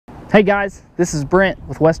Hey guys, this is Brent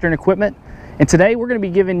with Western Equipment, and today we're going to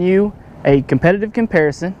be giving you a competitive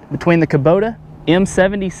comparison between the Kubota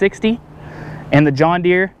M7060 and the John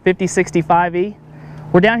Deere 5065E.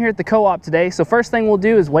 We're down here at the co-op today, so first thing we'll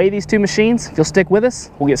do is weigh these two machines. If you'll stick with us,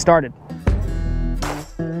 we'll get started.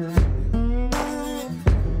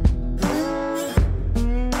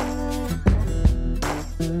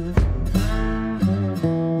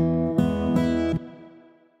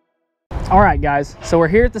 All right guys, so we're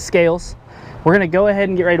here at the scales. We're gonna go ahead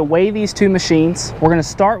and get ready to weigh these two machines. We're gonna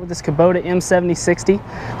start with this Kubota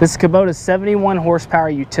M7060. This is Kubota's 71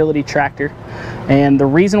 horsepower utility tractor. And the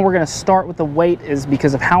reason we're gonna start with the weight is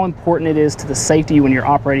because of how important it is to the safety when you're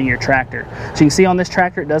operating your tractor. So you can see on this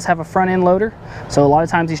tractor, it does have a front end loader. So a lot of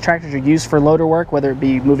times these tractors are used for loader work, whether it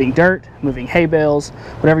be moving dirt, moving hay bales,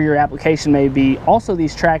 whatever your application may be. Also,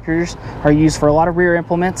 these tractors are used for a lot of rear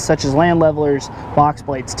implements, such as land levelers, box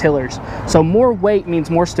blades, tillers. So more weight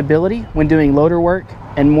means more stability when doing loader work,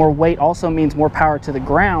 and more weight also means more power to the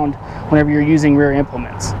ground whenever you're using rear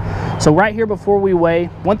implements. So right here before we weigh,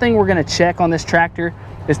 one thing we're going to check on this tractor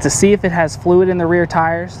is to see if it has fluid in the rear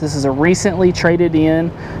tires. This is a recently traded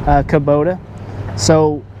in Kubota,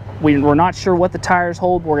 so we're not sure what the tires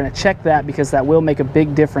hold. We're going to check that because that will make a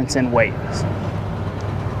big difference in weight.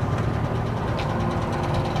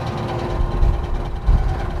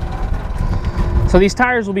 So these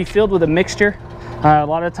tires will be filled with a mixture. A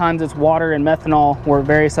lot of times it's water and methanol or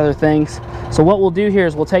various other things. So what we'll do here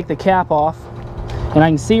is we'll take the cap off, and I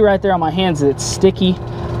can see right there on my hands that it's sticky.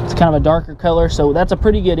 It's kind of a darker color, so that's a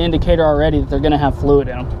pretty good indicator already that they're going to have fluid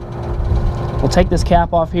in them. We'll take this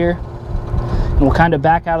cap off here, and we'll kind of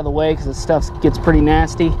back out of the way because this stuff gets pretty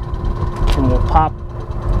nasty. And we'll pop.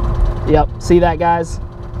 Yep, see that guys?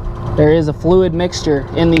 There is a fluid mixture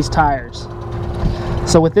in these tires.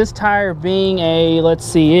 So with this tire being a, let's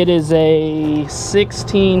see, it is a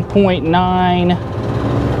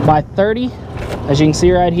 16.9 by 30, as you can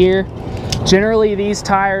see right here. Generally, these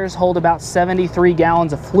tires hold about 73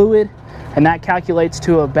 gallons of fluid, and that calculates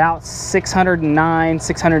to about 609,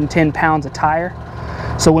 610 pounds of tire.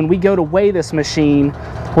 So when we go to weigh this machine,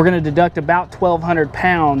 we're going to deduct about 1,200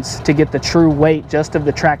 pounds to get the true weight just of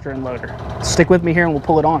the tractor and loader. Stick with me here and we'll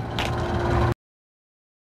pull it on.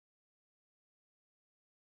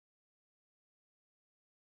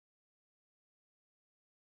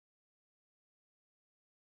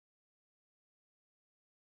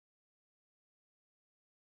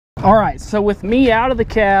 All right, so with me out of the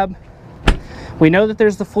cab, we know that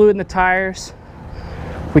there's the fluid in the tires.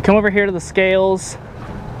 We come over here to the scales.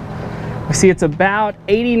 We see it's about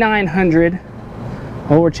 8,900.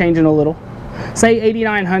 Oh, we're changing a little. Say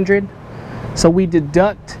 8,900. So we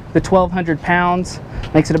deduct the 1,200 pounds,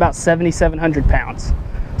 makes it about 7,700 pounds.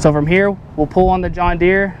 So from here, we'll pull on the John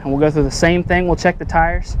Deere and we'll go through the same thing. We'll check the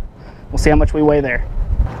tires. We'll see how much we weigh there.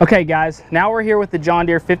 Okay guys, now we're here with the John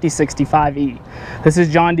Deere 5065E. This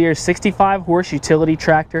is John Deere's 65 horse utility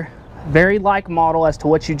tractor. Very like model as to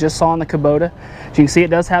what you just saw in the Kubota. As you can see, it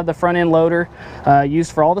does have the front end loader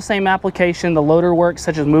used for all the same application, the loader work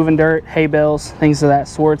such as moving dirt, hay bales, things of that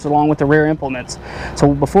sort, along with the rear implements.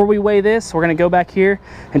 So before we weigh this, we're going to go back here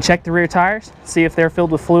and check the rear tires, see if they're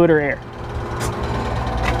filled with fluid or air.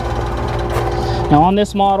 Now on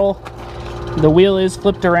this model, the wheel is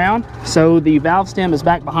flipped around, so the valve stem is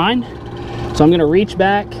back behind. So I'm going to reach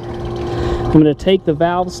back. I'm going to take the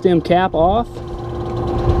valve stem cap off.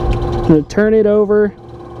 I'm going to turn it over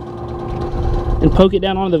and poke it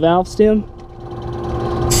down onto the valve stem.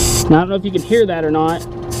 Now, I don't know if you can hear that or not,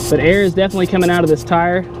 but air is definitely coming out of this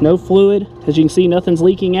tire. No fluid. As you can see, nothing's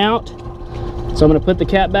leaking out. So I'm going to put the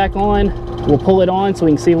cap back on. We'll pull it on so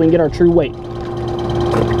we can see if we can get our true weight.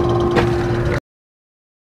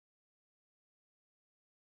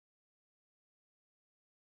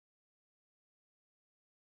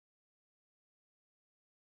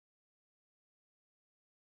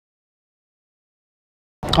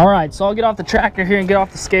 All right, so I'll get off the tractor here and get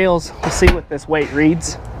off the scales. We'll see what this weight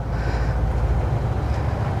reads.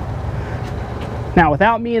 Now,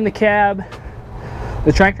 without me in the cab,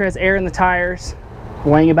 the tractor has air in the tires,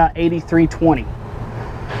 weighing about 8,320.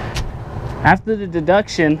 After the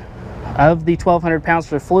deduction of the 1,200 pounds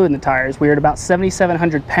for the fluid in the tires, we're at about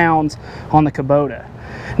 7,700 pounds on the Kubota.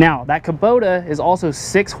 Now, that Kubota is also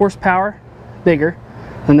 6 horsepower bigger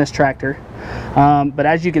than this tractor, but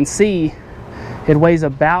as you can see, it weighs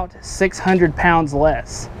about 600 pounds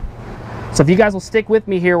less. So if you guys will stick with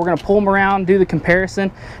me here, we're going to pull them around, do the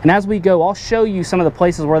comparison, and as we go, I'll show you some of the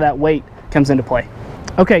places where that weight comes into play.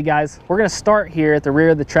 Okay guys, we're going to start here at the rear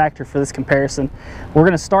of the tractor for this comparison. We're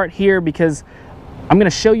going to start here because I'm going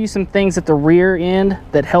to show you some things at the rear end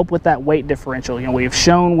that help with that weight differential. You know, we've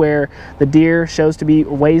shown where the Deere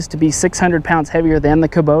weighs to be 600 pounds heavier than the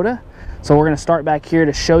Kubota. So we're going to start back here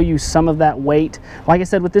to show you some of that weight. Like I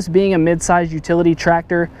said, with this being a mid-sized utility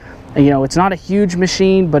tractor, you know, it's not a huge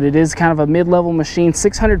machine, but it is kind of a mid-level machine.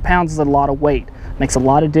 600 pounds is a lot of weight. Makes a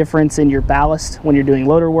lot of difference in your ballast when you're doing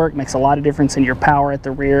loader work, makes a lot of difference in your power at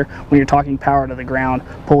the rear when you're talking power to the ground,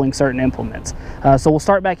 pulling certain implements. So we'll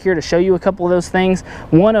start back here to show you a couple of those things.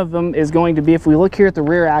 One of them is going to be, if we look here at the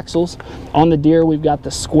rear axles, on the Deere we've got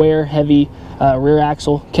the square heavy rear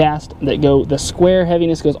axle cast that the square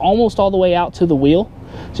heaviness goes almost all the way out to the wheel.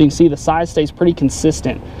 So you can see the size stays pretty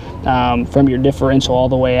consistent from your differential all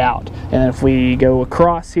the way out. And if we go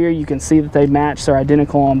across here, you can see that they match, they're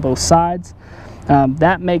identical on both sides.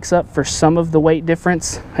 That makes up for some of the weight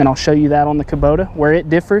difference, and I'll show you that on the Kubota where it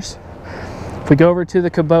differs. If we go over to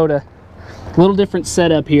the Kubota, a little different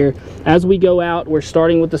setup here. As we go out, we're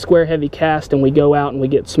starting with the square heavy cast, and we go out and we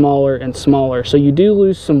get smaller and smaller, so you do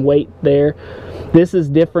lose some weight there. This is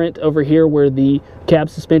different over here where the cab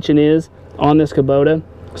suspension is on this Kubota,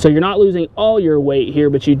 so you're not losing all your weight here,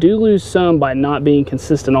 but you do lose some by not being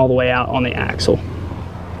consistent all the way out on the axle.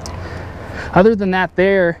 Other than that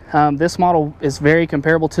there, this model is very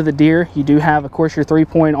comparable to the Deere. You do have, of course, your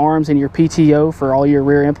 3-point arms and your PTO for all your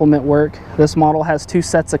rear implement work. This model has 2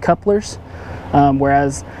 sets of couplers,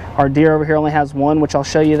 whereas our Deere over here only has 1, which I'll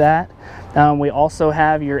show you that. We also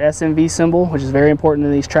have your SMV symbol, which is very important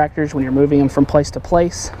in these tractors when you're moving them from place to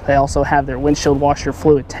place. They also have their windshield washer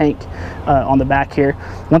fluid tank on the back here.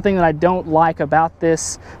 One thing that I don't like about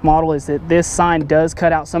this model is that this sign does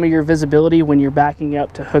cut out some of your visibility when you're backing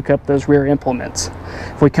up to hook up those rear implements.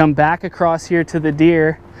 If we come back across here to the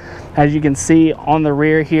Deere, as you can see on the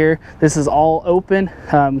rear here, this is all open.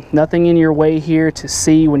 Nothing in your way here to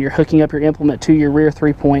see when you're hooking up your implement to your rear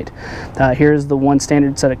 3-point. Here's the one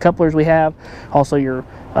standard set of couplers we have. Also your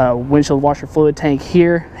windshield washer fluid tank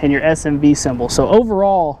here, and your SMV symbol. So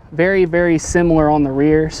overall, very, very similar on the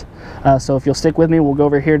rears. So if you'll stick with me, we'll go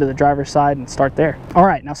over here to the driver's side and start there. All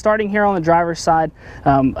right, now starting here on the driver's side,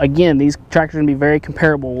 again, these tractors are going to be very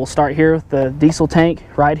comparable. We'll start here with the diesel tank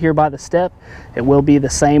right here by the step. It will be the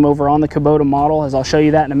same over on the Kubota model, as I'll show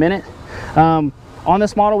you that in a minute. On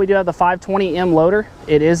this model, we do have the 520M loader.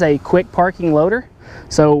 It is a quick parking loader.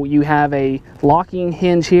 So you have a locking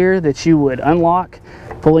hinge here that you would unlock,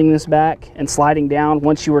 pulling this back and sliding down.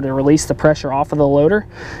 Once you were to release the pressure off of the loader,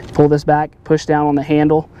 you pull this back, push down on the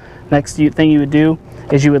handle. Next thing you would do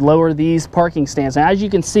is you would lower these parking stands. Now, as you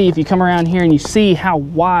can see, if you come around here and you see how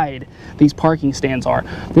wide these parking stands are,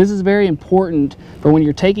 this is very important for when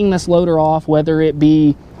you're taking this loader off, whether it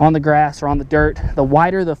be on the grass or on the dirt. The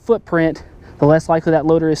wider the footprint, the less likely that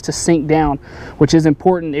loader is to sink down, which is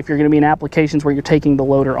important if you're going to be in applications where you're taking the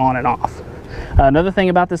loader on and off. Another thing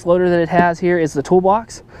about this loader that it has here is the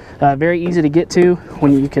toolbox. Very easy to get to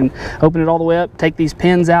when you can open it all the way up, take these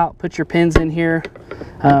pins out, put your pins in here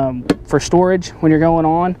for storage when you're going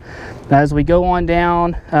on. As we go on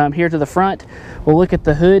down here to the front, we'll look at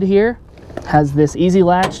the hood here. Has this easy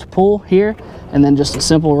latch to pull here, and then just a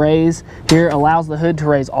simple raise here allows the hood to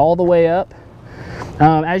raise all the way up.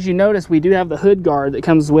 As you notice, we do have the hood guard that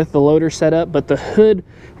comes with the loader setup, but the hood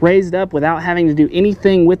raised up without having to do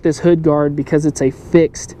anything with this hood guard because it's a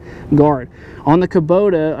fixed guard. On the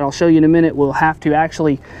Kubota, I'll show you in a minute, we'll have to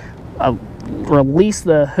actually release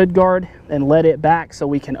the hood guard and let it back so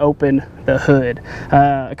we can open the hood.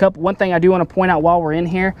 One thing I do want to point out while we're in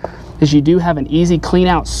here is you do have an easy clean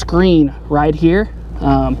out screen right here.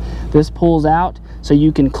 This pulls out so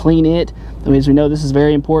you can clean it. As we know, this is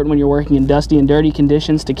very important when you're working in dusty and dirty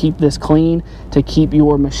conditions, to keep this clean, to keep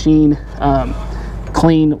your machine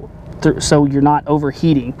clean so you're not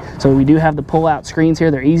overheating. So we do have the pull out screens here.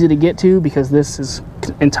 They're easy to get to because this is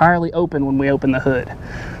entirely open when we open the hood.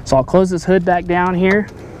 So I'll close this hood back down here.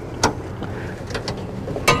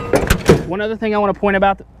 One other thing I want to point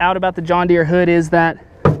out about the John Deere hood is that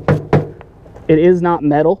it is not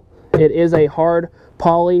metal. It is a hard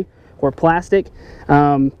poly or plastic.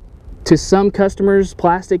 To some customers,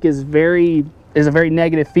 plastic is a very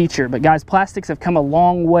negative feature, but guys, plastics have come a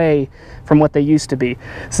long way from what they used to be.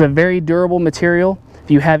 It's a very durable material. If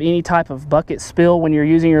you have any type of bucket spill when you're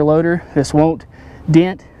using your loader, this won't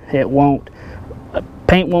dent,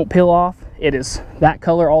 paint won't peel off. It is that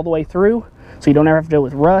color all the way through, so you don't ever have to deal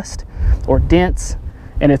with rust or dents,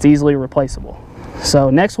 and it's easily replaceable. So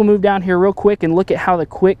next we'll move down here real quick and look at how the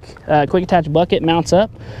quick attach bucket mounts up.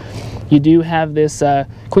 You do have this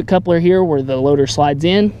quick coupler here where the loader slides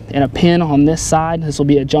in, and a pin on this side. This will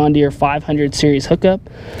be a John Deere 500 series hookup.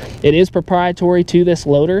 It is proprietary to this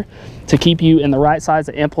loader to keep you in the right size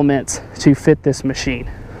of implements to fit this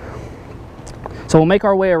machine. So we'll make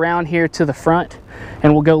our way around here to the front,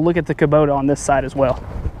 and we'll go look at the Kubota on this side as well.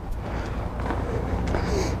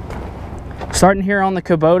 Starting here on the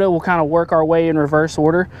Kubota, we'll kind of work our way in reverse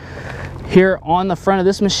order. Here on the front of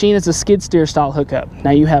this machine is a skid steer style hookup.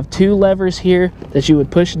 Now you have two levers here that you would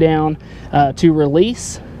push down to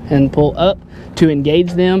release and pull up to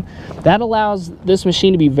engage them. That allows this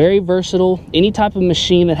machine to be very versatile. Any type of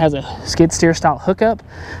machine that has a skid steer style hookup,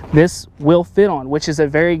 this will fit on, which is a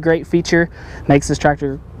very great feature. Makes this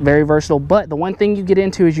tractor very versatile. But the one thing you get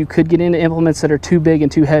into is you could get into implements that are too big and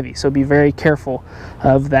too heavy, so be very careful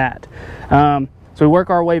of that. So we work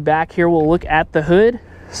our way back here. We'll look at the hood.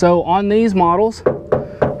 So on these models,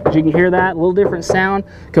 as you can hear that, a little different sound.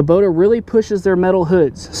 Kubota really pushes their metal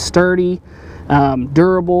hoods. Sturdy,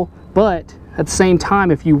 durable, but at the same time,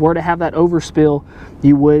 if you were to have that overspill,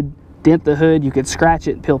 you would dent the hood, you could scratch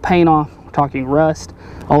it, peel paint off. We're talking rust,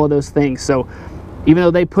 all of those things. So even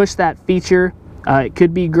though they push that feature, it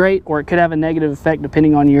could be great or it could have a negative effect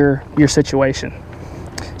depending on your situation.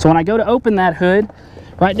 So when I go to open that hood,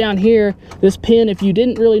 right down here, this pin, if you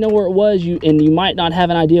didn't really know where it was, and you might not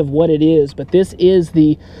have an idea of what it is, but this is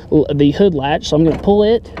the hood latch. So I'm going to pull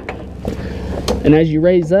it, and as you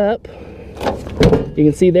raise up, you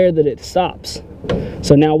can see there that it stops.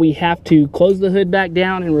 So now we have to close the hood back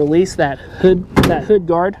down and release that hood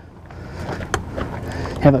guard.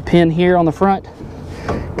 Have a pin here on the front,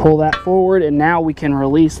 pull that forward, and now we can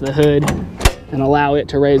release the hood and allow it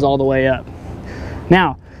to raise all the way up.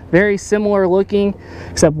 Now, very similar looking,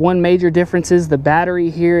 except one major difference is the battery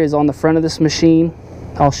here is on the front of this machine.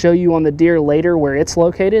 I'll show you on the Deere later where it's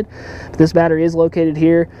located. But this battery is located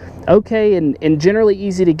here. Okay, and generally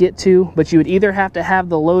easy to get to, but you would either have to have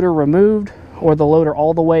the loader removed or the loader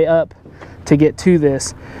all the way up to get to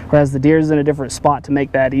this, whereas the Deere is in a different spot to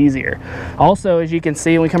make that easier. Also, as you can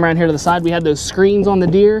see, when we come around here to the side, we had those screens on the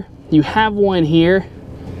Deere. You have one here.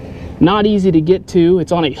 Not easy to get to.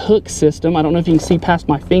 It's on a hook system. I don't know if you can see past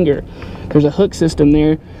my finger. There's a hook system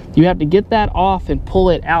there. You have to get that off and pull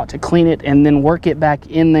it out to clean it, and then work it back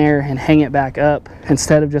in there and hang it back up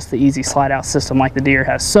instead of just the easy slide out system like the Deere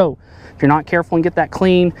has. So if you're not careful and get that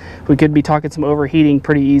clean, we could be talking some overheating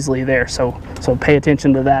pretty easily there. So pay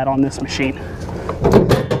attention to that on this machine.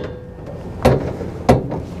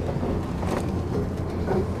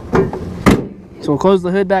 So we'll close the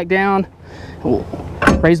hood back down. We'll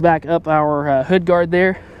raise back up our hood guard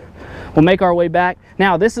there. We'll make our way back.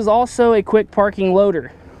 Now, this is also a quick parking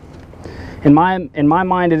loader. In my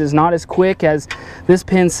mind, it is not as quick as this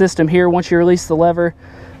pin system here. Once you release the lever,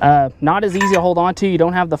 not as easy to hold on to. You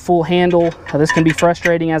don't have the full handle. This can be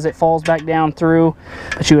frustrating as it falls back down through,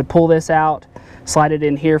 but you would pull this out, slide it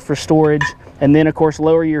in here for storage, and then of course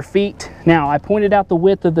lower your feet. Now, I pointed out the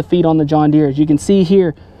width of the feet on the John Deere. As you can see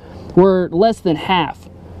here, we're less than half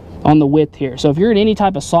on the width here. So if you're in any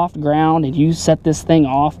type of soft ground and you set this thing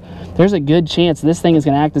off, there's a good chance this thing is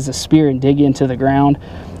going to act as a spear and dig into the ground,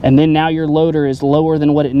 and then now your loader is lower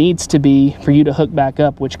than what it needs to be for you to hook back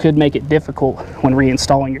up, which could make it difficult when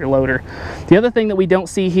reinstalling your loader. The other thing that we don't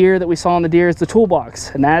see here that we saw on the Deere is the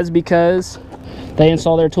toolbox, and that is because they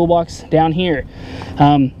install their toolbox down here.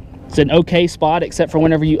 It's an okay spot, except for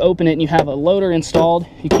whenever you open it and you have a loader installed,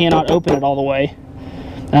 you cannot open it all the way.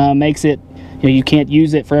 Makes it, you can't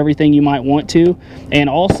use it for everything you might want to, and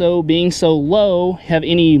also being so low, have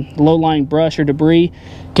any low-lying brush or debris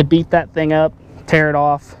could beat that thing up, tear it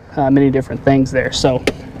off, many different things there. So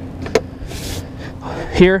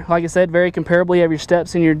here, like I said, very comparably, you have your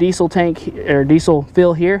steps in your diesel tank or diesel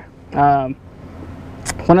fill here.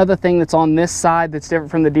 One other thing that's on this side that's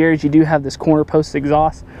different from the Deere is you do have this corner post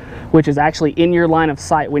exhaust, which is actually in your line of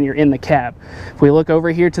sight when you're in the cab. If we look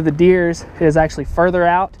over here to the Deere's, it is actually further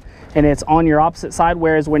out and it's on your opposite side,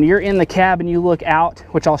 whereas when you're in the cab and you look out,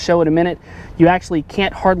 which I'll show in a minute, you actually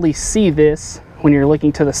can't hardly see this when you're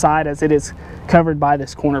looking to the side, as it is covered by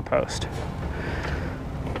this corner post.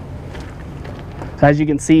 As you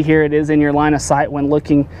can see here, it is in your line of sight when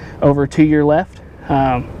looking over to your left.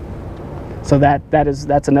 So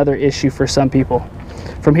that's another issue for some people.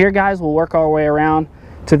 From here, guys, we'll work our way around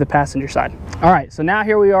to the passenger side. All right, so now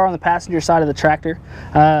here we are on the passenger side of the tractor.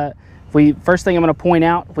 First thing I'm going to point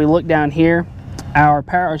out, if we look down here,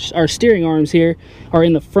 our steering arms here are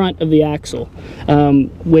in the front of the axle,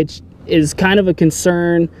 which is kind of a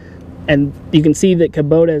concern, and you can see that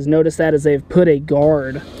Kubota has noticed that as they've put a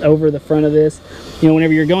guard over the front of this.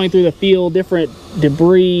 Whenever you're going through the field, different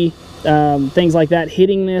debris things like that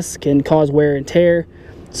hitting this can cause wear and tear.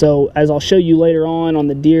 So as I'll show you later on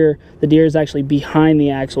the Deere is actually behind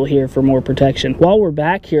the axle here for more protection. While we're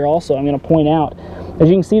back here also, I'm going to point out, as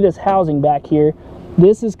you can see this housing back here,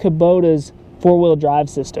 this is Kubota's four-wheel drive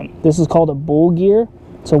system. This is called a bull gear.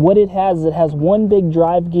 So what it has is it has one big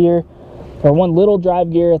drive gear, or one little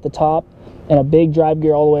drive gear at the top, and a big drive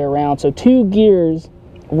gear all the way around. So two gears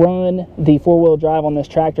run the four-wheel drive on this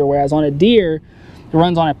tractor, whereas on a Deere, it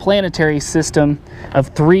runs on a planetary system of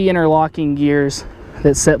 3 interlocking gears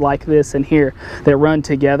that sit like this in here that run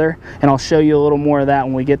together, and I'll show you a little more of that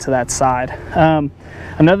when we get to that side.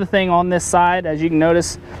 Another thing on this side, as you can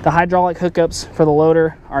notice, the hydraulic hookups for the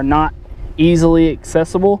loader are not easily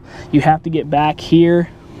accessible. You have to get back here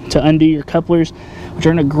to undo your couplers, which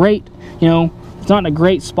are in a great, it's not in a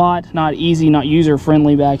great spot, not easy, not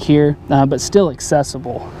user-friendly back here, but still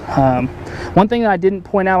accessible. One thing that I didn't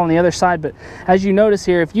point out on the other side, but as you notice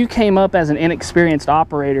here, if you came up as an inexperienced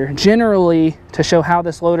operator, generally to show how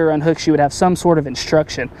this loader unhooks, you would have some sort of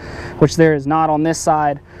instruction, which there is not on this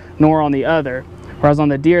side nor on the other. Whereas on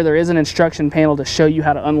the Deere, there is an instruction panel to show you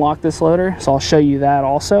how to unlock this loader, so I'll show you that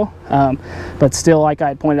also. But still, like I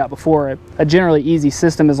had pointed out before, a generally easy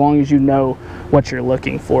system as long as you know what you're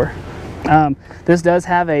looking for. This does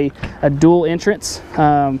have a dual entrance.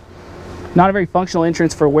 Not a very functional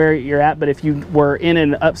entrance for where you're at, but if you were in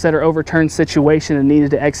an upset or overturned situation and needed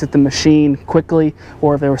to exit the machine quickly,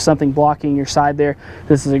 or if there was something blocking your side there,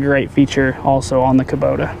 this is a great feature also on the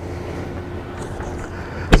Kubota.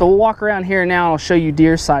 So we'll walk around here now and I'll show you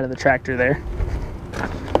Deere's side of the tractor there.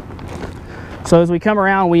 So as we come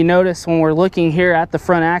around, we notice when we're looking here at the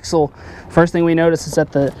front axle, first thing we notice is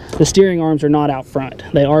that the steering arms are not out front.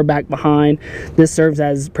 They are back behind. This serves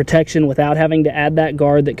as protection without having to add that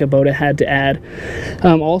guard that Kubota had to add.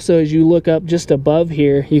 Also, as you look up just above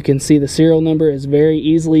here, you can see the serial number is very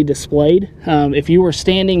easily displayed. If you were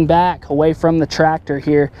standing back away from the tractor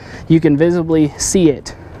here, you can visibly see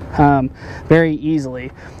it very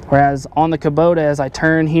easily. Whereas on the Kubota, as I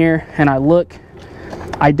turn here and I look,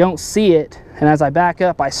 I don't see it. And as I back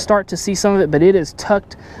up, I start to see some of it, but it is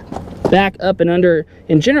tucked back up and under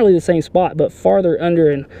in generally the same spot, but farther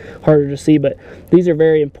under and harder to see. But these are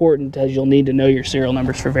very important, as you'll need to know your serial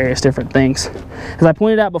numbers for various different things. As I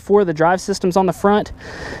pointed out before, the drive system's on the front.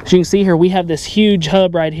 As you can see here, we have this huge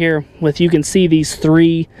hub right here with, you can see these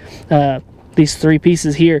three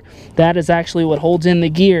pieces here. That is actually what holds in the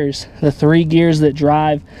gears, the 3 gears that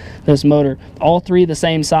drive this motor. All 3 the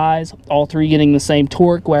same size, all 3 getting the same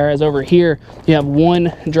torque, whereas over here you have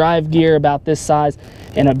one drive gear about this size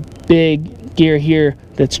and a big gear here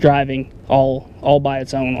that's driving all by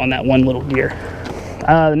its own on that one little gear.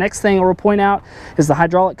 The next thing we'll point out is the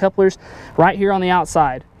hydraulic couplers right here on the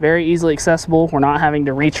outside. Very easily accessible. We're not having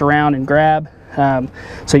to reach around and grab.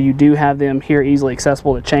 So you do have them here easily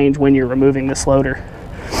accessible to change when you're removing this loader.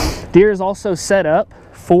 Deere is also set up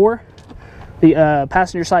for the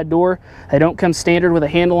passenger side door. They don't come standard with a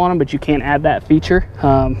handle on them, but you can add that feature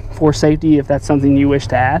for safety if that's something you wish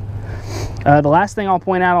to add. The last thing I'll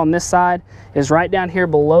point out on this side is right down here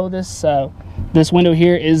below this this window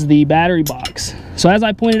here is the battery box. So as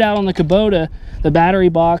I pointed out on the Kubota, the battery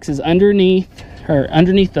box is underneath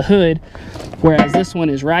the hood, whereas this one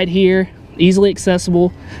is right here, easily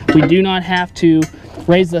accessible. We do not have to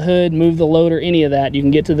raise the hood, move the loader, any of that. You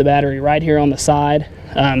can get to the battery right here on the side.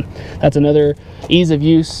 That's another ease of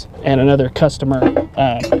use and another customer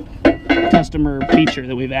feature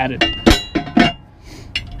that we've added.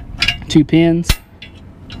 2 pins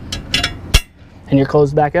and you're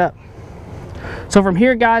closed back up. So from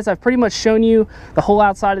here, guys, I've pretty much shown you the whole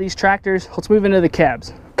outside of these tractors. Let's move into the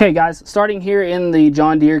cabs. Okay, guys, starting here in the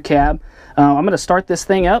John Deere cab, I'm going to start this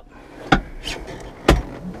thing up.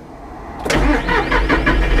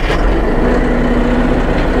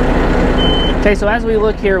 Okay, so as we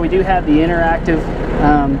look here, we do have the interactive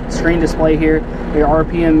screen display here, your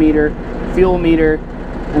RPM meter, fuel meter,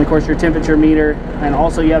 and of course your temperature meter, and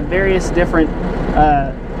also you have various different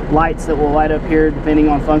lights that will light up here depending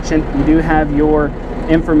on function. You do have your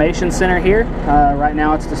information center here. Right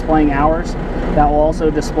now it's displaying hours. That will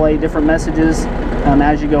also display different messages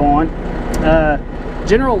as you go on.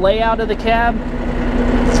 General layout of the cab,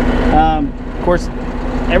 of course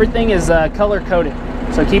everything is color coded,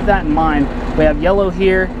 so keep that in mind. We have yellow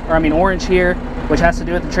here, or I mean orange here, which has to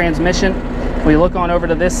do with the transmission. If we look on over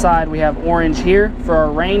to this side, we have orange here for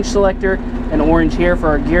our range selector and orange here for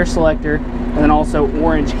our gear selector, and then also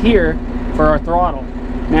orange here for our throttle.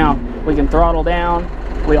 Now we can throttle down.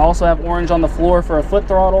 We also have orange on the floor for a foot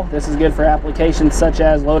throttle. This is good for applications such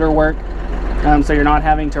as loader work, so you're not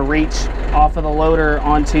having to reach off of the loader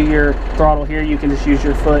onto your throttle here. You can just use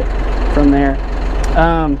your foot from there.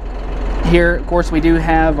 Here, of course, we do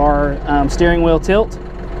have our steering wheel tilt,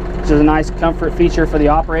 which is a nice comfort feature for the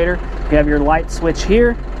operator. You have your light switch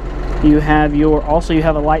here. You have you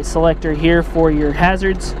have a light selector here for your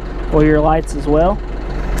hazards or your lights as well.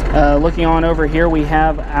 Looking on over here, we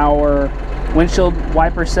have our windshield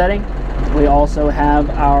wiper setting. We also have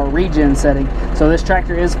our regen setting. So this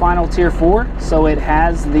tractor is final tier 4, so it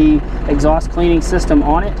has the exhaust cleaning system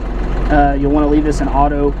on it. You'll want to leave this in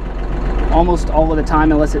auto almost all of the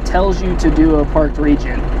time unless it tells you to do a parked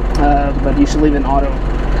regen, but you should leave it in auto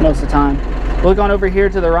most of the time. Look on over here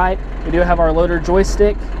to the right, we do have our loader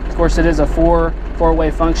joystick. Of course, it is a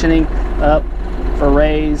four-way functioning, up for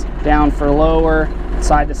raise, down for lower,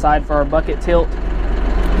 side to side for our bucket tilt.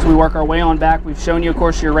 As we work our way on back, we've shown you, of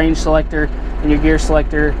course, your range selector and your gear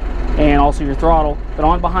selector and also your throttle. But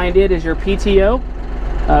on behind it is your PTO.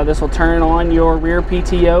 This will turn on your rear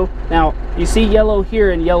PTO. Now, you see yellow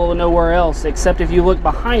here and yellow nowhere else, except if you look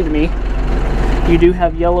behind me, you do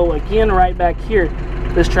have yellow again right back here.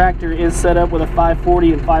 This tractor is set up with a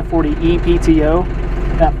 540 and 540E PTO.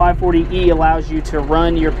 That 540E allows you to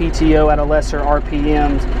run your PTO at a lesser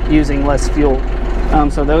RPMs using less fuel.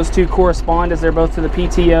 So those two correspond as they're both to the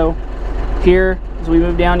PTO. Here, as we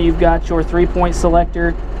move down, you've got your 3-point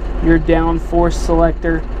selector, your downforce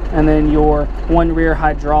selector, and then your one rear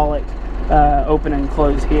hydraulic open and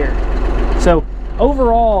close here. So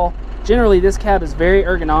overall, generally this cab is very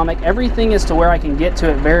ergonomic. Everything is to where I can get to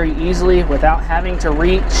it very easily without having to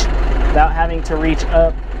reach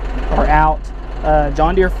up or out.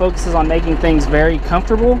 John Deere focuses on making things very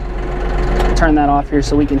comfortable. Turn that off here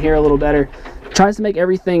so we can hear a little better. Tries to make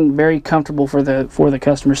everything very comfortable for the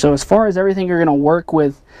customer. So as far as everything you're going to work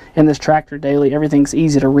with in this tractor daily, everything's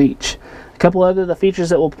easy to reach. A couple other the features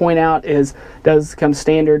that we'll point out does come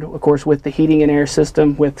standard, of course, with the heating and air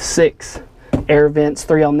system with 6 air vents,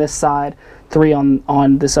 3 on this side, 3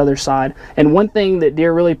 on this other side. And one thing that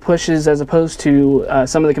Deere really pushes as opposed to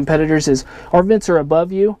some of the competitors is our vents are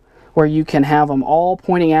above you, where you can have them all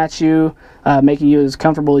pointing at you, making you as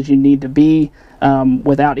comfortable as you need to be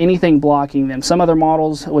without anything blocking them. Some other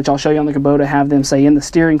models, which I'll show you on the Kubota, have them say in the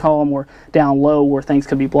steering column or down low where things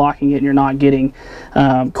could be blocking it and you're not getting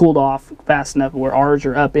cooled off fast enough, where ours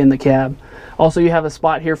are up in the cab. Also, you have a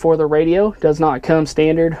spot here for the radio. Does not come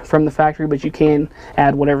standard from the factory, but you can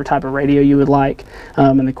add whatever type of radio you would like.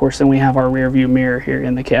 And of course, then we have our rear view mirror here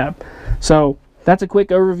in the cab. So that's a quick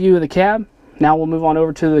overview of the cab. Now we'll move on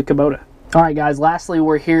over to the Kubota. All right, guys, lastly,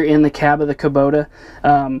 we're here in the cab of the Kubota.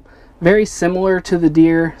 Very similar to the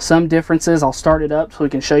Deere, some differences. I'll start it up so we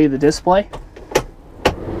can show you the display.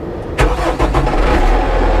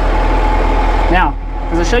 Now,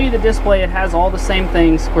 as I show you the display, it has all the same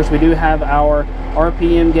things. Of course, we do have our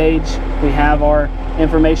RPM gauge. We have our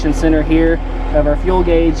information center here. We have our fuel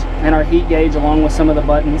gauge and our heat gauge along with some of the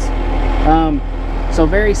buttons. So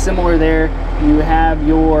very similar there. You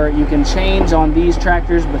can change on these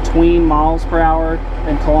tractors between miles per hour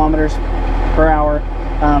and kilometers per hour.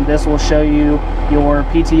 This will show you your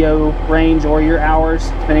PTO range or your hours,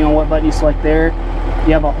 depending on what button you select there.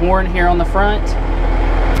 You have a horn here on the front.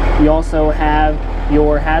 You also have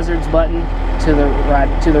your hazards button to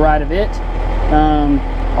the right of it.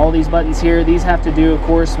 All these buttons here, these have to do, of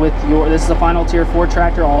course, with this is a final tier 4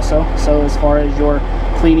 tractor also. So as far as your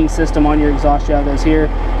cleaning system on your exhaust, you have those here,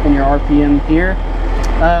 and your RPM here.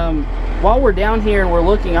 While we're down here and we're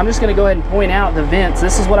looking, I'm just going to go ahead and point out the vents.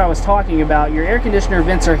 This is what I was talking about. Your air conditioner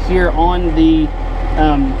vents are here on the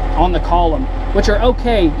column, which are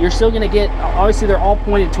okay. You're still going to get, obviously they're all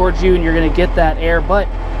pointed towards you and you're going to get that air, but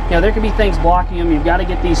you know, there could be things blocking them. You've got to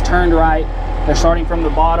get these turned right. They're starting from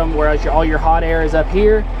the bottom, whereas all your hot air is up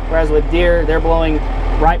here, whereas with Deere, they're blowing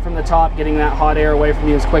right from the top, getting that hot air away from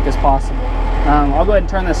you as quick as possible. I'll go ahead and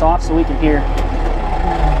turn this off so we can hear.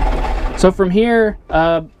 So from here,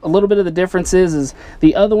 a little bit of the difference is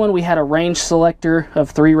the other one we had a range selector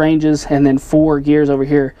of 3 ranges and then 4 gears over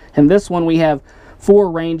here. And this one we have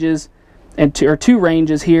 4 ranges and 2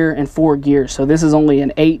 ranges here and 4 gears. So this is only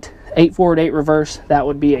an 8 forward, 8 reverse. That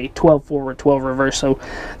would be a 12 forward, 12 reverse. So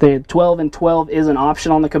the 12 and 12 is an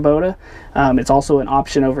option on the Kubota. It's also an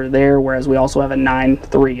option over there, whereas we also have a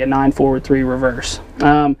 9-3, a 9 forward, 3 reverse.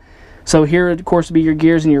 So here, of course, would be your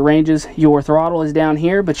gears and your ranges. Your throttle is down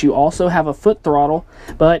here, but you also have a foot throttle.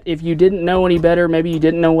 But if you didn't know any better, maybe you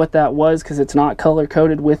didn't know what that was because it's not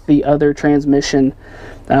color-coded with the other transmission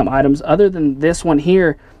items. Other than this one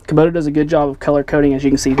here, Kubota does a good job of color coding, as you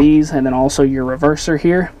can see these, and then also your reverser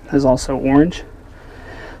here is also orange.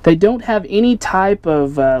 They don't have any type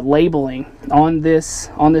of labeling on this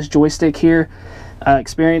joystick here.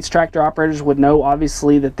 Experienced tractor operators would know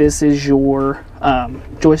obviously that this is your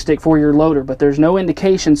joystick for your loader, but there's no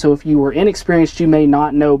indication. So if you were inexperienced, you may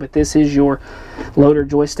not know, but this is your loader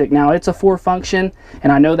joystick. Now it's a 4-function,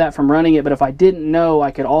 and I know that from running it, but if I didn't know,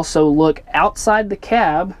 I could also look outside the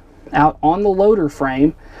cab, out on the loader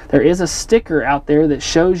frame. There is a sticker out there that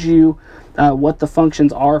shows you what the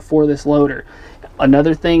functions are for this loader.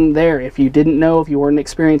 Another thing there, if you didn't know, if you were an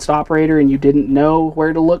experienced operator and you didn't know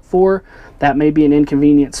where to look for, that may be an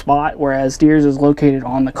inconvenient spot, whereas Deere's is located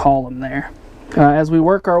on the column there. As we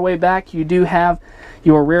work our way back, you do have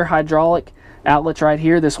your rear hydraulic outlets right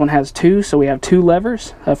here. This one has 2, so we have 2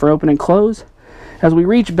 levers for open and close. As we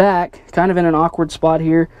reach back, kind of in an awkward spot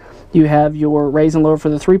here, you have your raise and lower for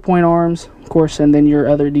the 3-point arms, of course, and then your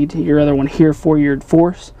other one here for your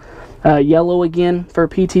force. Yellow again for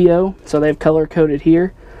PTO, so they've color coded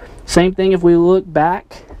here. Same thing if we look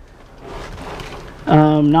back,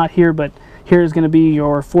 not here, but here is going to be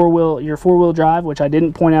your four-wheel drive, which I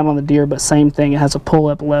didn't point out on the Deere, but same thing, it has a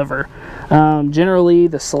pull-up lever. Generally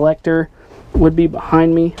the selector would be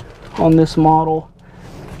behind me on this model.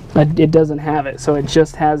 It doesn't have it, so it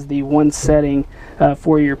just has the one setting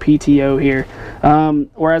for your PTO here.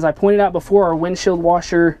 Whereas I pointed out before, our windshield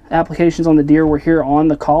washer applications on the Deere were here on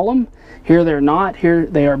the column. Here they're not. Here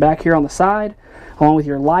they are back here on the side, along with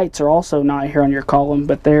your lights are also not here on your column,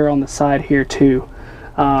 but they're on the side here too.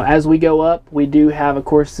 As we go up, we do have, of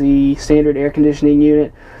course, the standard air conditioning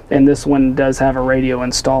unit, and this one does have a radio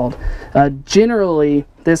installed. Generally,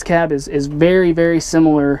 this cab is very, very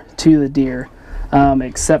similar to the Deere.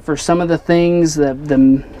 Except for some of the things,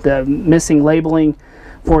 the missing labeling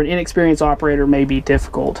for an inexperienced operator may be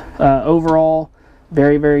difficult. Overall,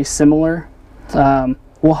 very, very similar.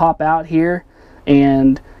 We'll hop out here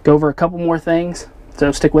and go over a couple more things,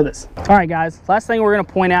 so stick with us. All right, guys, last thing we're going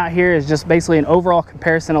to point out here is just basically an overall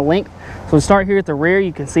comparison of length. So we'll start here at the rear.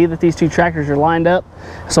 You can see that these 2 tractors are lined up.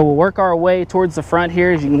 So we'll work our way towards the front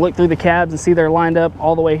here. As you can look through the cabs and see they're lined up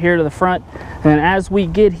all the way here to the front. And as we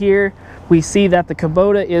get here, we see that the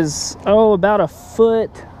Kubota is about a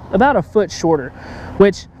foot shorter,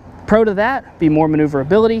 which pro to that be more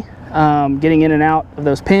maneuverability, getting in and out of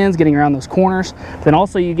those pins, getting around those corners. Then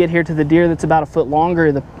also you get here to the Deere that's about a foot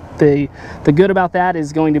longer. The good about that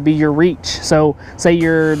is going to be your reach. So say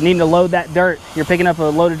you're needing to load that dirt, you're picking up a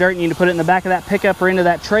load of dirt, you need to put it in the back of that pickup or into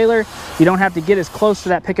that trailer. You don't have to get as close to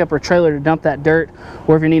that pickup or trailer to dump that dirt.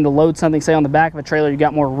 Or if you're needing to load something, say on the back of a trailer, you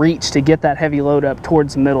got more reach to get that heavy load up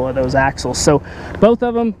towards the middle of those axles. So both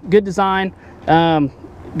of them, good design.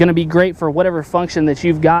 Going to be great for whatever function that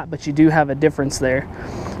you've got, but you do have a difference there.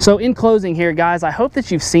 So in closing here, guys, I hope that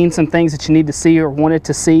you've seen some things that you need to see or wanted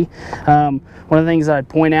to see. One of the things that I'd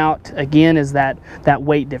point out again is that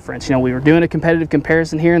weight difference. You know, we were doing a competitive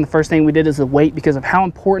comparison here, and the first thing we did is the weight, because of how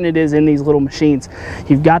important it is in these little machines.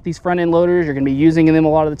 You've got these front end loaders, you're going to be using them a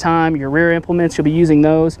lot of the time. Your rear implements, you'll be using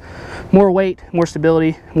those. More weight, more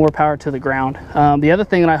stability, more power to the ground. The other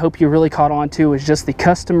thing that I hope you really caught on to is just the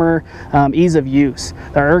customer ease of use,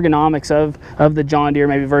 the ergonomics of the John Deere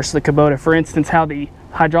maybe versus the Kubota. For instance, how the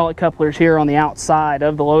hydraulic couplers here on the outside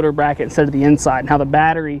of the loader bracket instead of the inside, and how the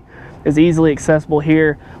battery is easily accessible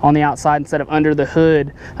here on the outside instead of under the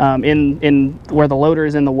hood in where the loader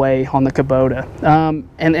is in the way on the Kubota.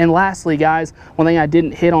 And lastly, guys, one thing I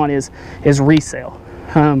didn't hit on is resale.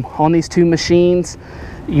 On these 2 machines,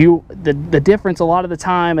 the difference a lot of the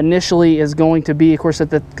time initially is going to be, of course, that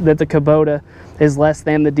the Kubota is less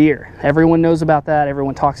than the Deere. Everyone knows about that,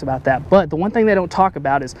 everyone talks about that. But the one thing they don't talk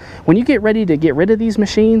about is when you get ready to get rid of these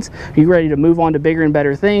machines, you're ready to move on to bigger and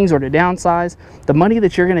better things or to downsize, the money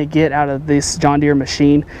that you're going to get out of this John Deere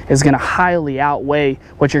machine is going to highly outweigh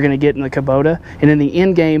what you're going to get in the Kubota, and in the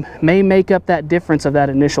end game may make up that difference of that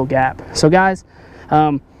initial gap. So guys,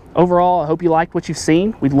 overall, I hope you liked what you've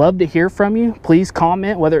seen. We'd love to hear from you. Please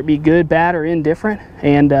comment, whether it be good, bad, or indifferent.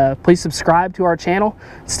 And please subscribe to our channel.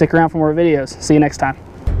 Stick around for more videos. See you next time.